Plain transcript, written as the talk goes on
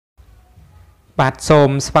បាទសូម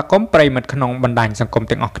ស្វាគមន៍ប្រិយមិត្តក្នុងបណ្ដាញសង្គម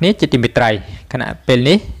ទាំងអស់គ្នាជាទីមេត្រីខណៈពេល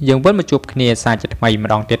នេះយើងវិលមកជួបគ្នាសារជាថ្មី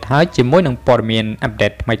ម្ដងទៀតហើយជាមួយនឹងព័ត៌មានអាប់ដេ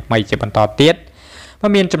តថ្មីៗជាបន្តទៀត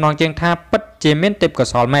មានចំណងជើងថាពិតជាមានទេពកោ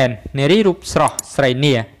សល្យមែននារីរូបស្រស់ស្រី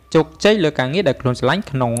នាជោគជ័យលើការងារដែលខ្លួនស្រឡាញ់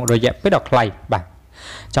ក្នុងរយៈពេលដ៏ខ្លីបាទ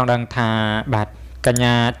ចង់ដឹងថាបាទកញ្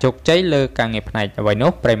ញាជោគជ័យលើការងារផ្នែកអ្វី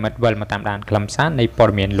នោះប្រិយមិត្តវិលមកតាមដានខ្លឹមសារនៃព័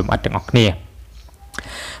ត៌មានលម្អិតទាំងអស់គ្នា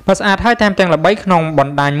បើស្អាតហើយតាមទាំងល្បីក្នុងប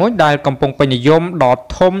ណ្ដាញមួយដែលកំពុងពេញនិយមដ៏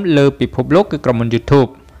ធំលើពិភពលោកគឺក្រុមហ៊ុន YouTube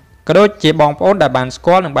ក៏ដូចជាបងប្អូនដែលបានស្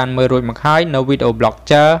គាល់និងបានមើលរួចមកហើយនៅ video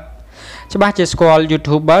blogger ច្បាស់ជាស្គាល់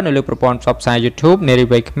YouTuber នៅលើប្រព័ន្ធផ្សព្វផ្សាយ YouTube នារី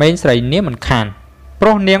វ័យក្មេងស្រីនាងមិនខានព្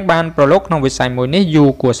រោះនាងបានប្រឡូកក្នុងវិស័យមួយនេះយូរ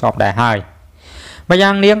គួរសមដែរហើយម្យ៉ា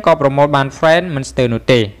ងនាងក៏ប្រមូលបាន friend មិនស្ទើរនោះ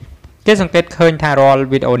ទេគេសង្កេតឃើញថារាល់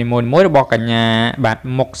វីដេអូនីមួយៗរបស់កញ្ញាបាទ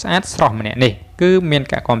មុខស្អាតស្រស់ម្នាក់នេះគឺមាន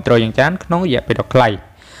ការគាំទ្រយ៉ាងច្រើនក្នុងរយៈពេលដ៏ខ្លី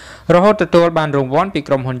រហូតទទួលបានរង្វាន់ពី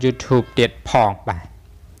ក្រុមហ៊ុន YouTube ទៀតផងបាទ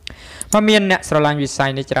មានអ្នកស្រឡាញ់វិស័យ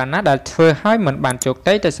នេះច្រើនណាស់ដែលធ្វើឲ្យមិនបានជោគ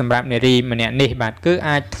ជ័យទៅសម្រាប់នារីម្នាក់នេះបាទគឺ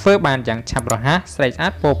អាចធ្វើបានយ៉ាងឆាប់រហ័សស្រីស្អា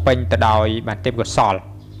តពោពេញទៅដោយបាទទេពកោសល្យ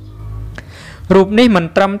រូបនេះមិន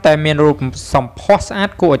ត្រឹមតែមានរូបសម្ផស្សស្អាត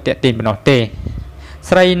គួរឲ្យទាក់ទាញប៉ុណ្ណោះទេ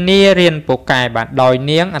ស្រីនារៀនពូកែបាទដោយ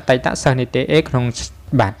នាងអតីតសិស្សនិទេសអេក្នុង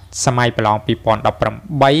បាទសម័យប្រឡង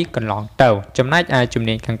2018កន្លងទៅចំណែកឯជំ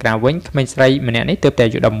នាញខាងក្រៅវិញក្មេងស្រីម្នាក់នេះទើបតែ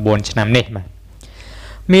អាយុ19ឆ្នាំនេះបាទ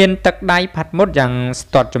មានទឹកដៃផាត់មុតយ៉ាងស្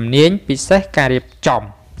ទាត់ជំនាញពិសេសការរៀបចំ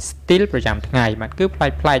style ប្រចាំថ្ងៃបាទគឺប្លែ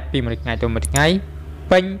កៗពីមួយថ្ងៃទៅមួយថ្ងៃ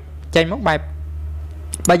ពេញចេញមកបែប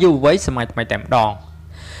យុវវ័យសម័យថ្មីតែម្ដង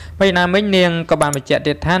ពេលណាមិញនាងក៏បានបញ្ជាក់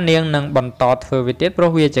ទៀតថានាងនឹងបន្តធ្វើវាទៀតព្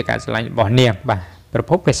រោះវាជាការឆ្លាញ់របស់នាងបាទប្រ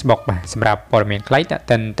ភព Facebook បាទសម្រាប់ព័ត៌មានខ្លីតាក់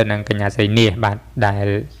ទិនទៅនឹងកញ្ញាស្រីនាងបាទដែល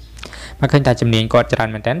មកឃើញថាជំនាញគាត់ច្រើន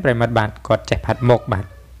មែនទែនប្រិមត្តបាទគាត់ចេះផាត់មុខបាទ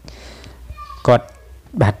គាត់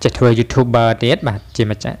បាទចេះធ្វើ YouTuber ទៀតបាទជា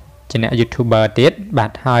ម្ចាស់ជាអ្នក YouTuber ទៀតបា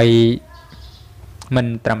ទហើយមិន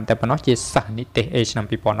ត្រឹមតែប៉ុណ្ណោះជាសិស្សនិទេសអេឆ្នាំ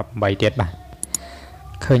2018ទៀតបាទ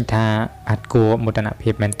ឃើញថាបាទគួរមោទនភា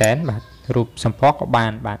ពមែនទែនបាទរូបសម្ផស្សក៏បា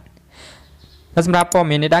នបាទសម្រាប់ព័ត៌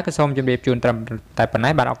មាននេះដែរក៏សូមជម្រាបជូនត្រឹមតែប៉ុណ្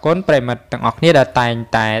ណេះបាទអរគុណប្រិយមិត្តទាំងអស់គ្នាដែលតែង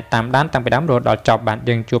តែតាមដានតាំងពីដើមរហូតដល់ចប់បាទ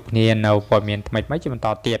យើងជួបគ្នានៅព័ត៌មានថ្មីៗជាបន្ត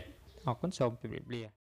ទៀតអរគុណសូមជម្រាបលា